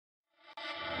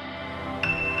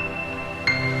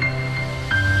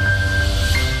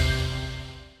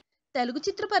తెలుగు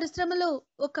చిత్ర పరిశ్రమలో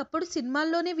ఒకప్పుడు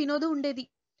సినిమాల్లోనే వినోదం ఉండేది.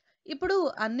 ఇప్పుడు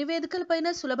అన్ని వేదికలపైన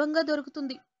సులభంగా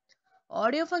దొరుకుతుంది.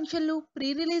 ఆడియో ఫంక్షన్లు, ప్రీ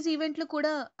రిలీజ్ ఈవెంట్లు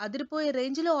కూడా అదిరిపోయే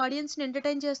రేంజ్‌లో ఆడియన్స్‌ని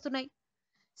ఎంటర్‌టైన్ చేస్తున్నాయి.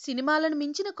 సినిమాలను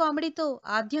మించిన కామెడీతో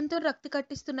ఆద్యంతం రక్తి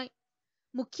కట్టిస్తున్నాయి.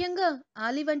 ముఖ్యంగా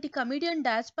 'ఆలీ' వంటి కమెడియన్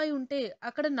డాష్‌పై ఉంటే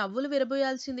అక్కడ నవ్వులు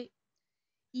విరబోయాల్సిందే.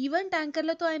 ఈవెంట్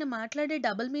యాంకర్లతో ఆయన మాట్లాడే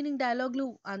డబుల్ మీనింగ్ డైలాగులు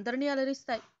అందరినీ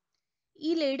అలరిస్తాయి.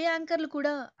 ఈ లేడీ యాంకర్లు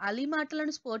కూడా అలీ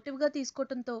మాటలను స్పోర్టివ్‌గా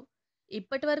తీసుకోవటంతో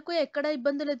ఇప్పటివరకు ఎక్కడా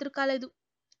ఇబ్బందులు ఎదురుకాలేదు.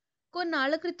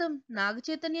 కొన్నాళ్ల క్రితం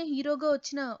నాగచైతన్య హీరోగా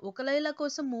వచ్చిన 'ఒక లైలా'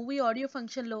 కోసం మూవీ ఆడియో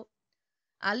ఫంక్షన్‌లో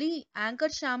అలీ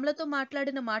యాంకర్ శ్యామలతో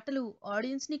మాట్లాడిన మాటలు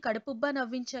ఆడియన్స్‌ని కడుపుబ్బా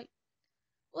నవ్వించాయి.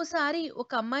 ఓసారి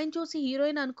ఒక అమ్మాయిని చూసి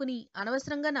హీరోయిన్ అనుకుని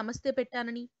అనవసరంగా నమస్తే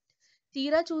పెట్టానని,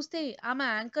 తీరా చూస్తే ఆమె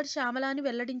యాంకర్ శ్యామల అని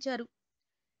వెల్లడించారు.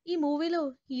 ఈ మూవీలో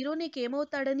హీరో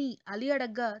నీకేమవుతాడని అలీ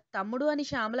అడగ్గా తమ్ముడు అని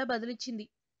శ్యామల బదులిచ్చింది.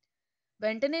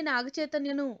 వెంటనే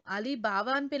నాగచైతన్యను అలీ బావ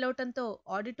అని పిలవటంతో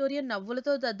ఆడిటోరియం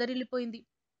నవ్వులతో దద్దరిల్లిపోయింది.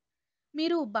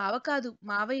 మీరు బావ కాదు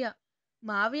మావయ్య,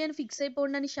 మావయ్య అని ఫిక్స్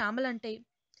అయిపోండని శ్యామలంటే,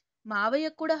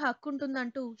 మావయ్యకు కూడా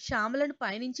హక్కుంటుందంటూ శ్యామలను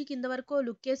పైనుంచి కింద వరకు ఓ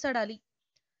లుక్కేశాడు అలీ.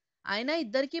 అయినా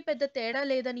ఇద్దరికీ పెద్ద తేడా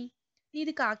లేదని,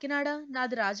 నీది కాకినాడ,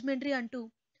 నాది రాజమండ్రి అంటూ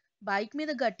బైక్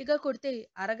మీద గట్టిగా కొడితే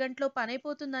అరగంటలో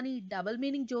పనైపోతుందని డబుల్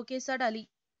మీనింగ్ జోకేశాడు అలీ.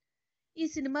 ఈ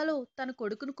సినిమాలో తన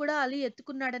కొడుకును కూడా అలీ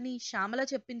ఎత్తుకున్నాడని శ్యామల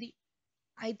చెప్పింది.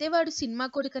 అయితే వాడు సినిమా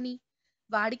కొడుకని,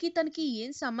 వాడికి తనకి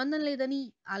ఏం సంబంధం లేదని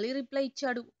అలీ రిప్లై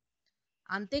ఇచ్చాడు.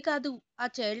 అంతేకాదు, ఆ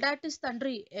చైల్డ్ ఆర్టిస్ట్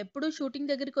తండ్రి ఎప్పుడూ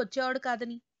షూటింగ్ దగ్గరికి వచ్చేవాడు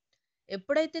కాదని,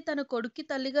 ఎప్పుడైతే తన కొడుక్కి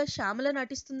తల్లిగా శ్యామల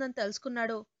నటిస్తుందని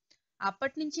తెలుసుకున్నాడో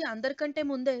అప్పట్నుంచి అందరికంటే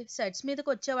ముందే సెట్స్ మీదకి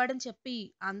వచ్చేవాడని చెప్పి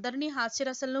అందరినీ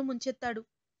హాస్యరసంలో ముంచెత్తాడు.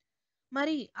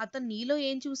 మరి అతను నీలో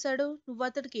ఏం చూశాడో,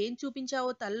 నువ్వతడికి ఏం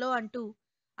చూపించావో తల్లో అంటూ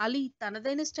అలీ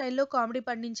తనదైన స్టైల్లో comedy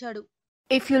పండించాడు.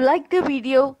 If you like the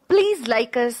video, please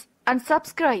like us and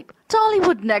subscribe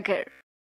Tollywood Nagar.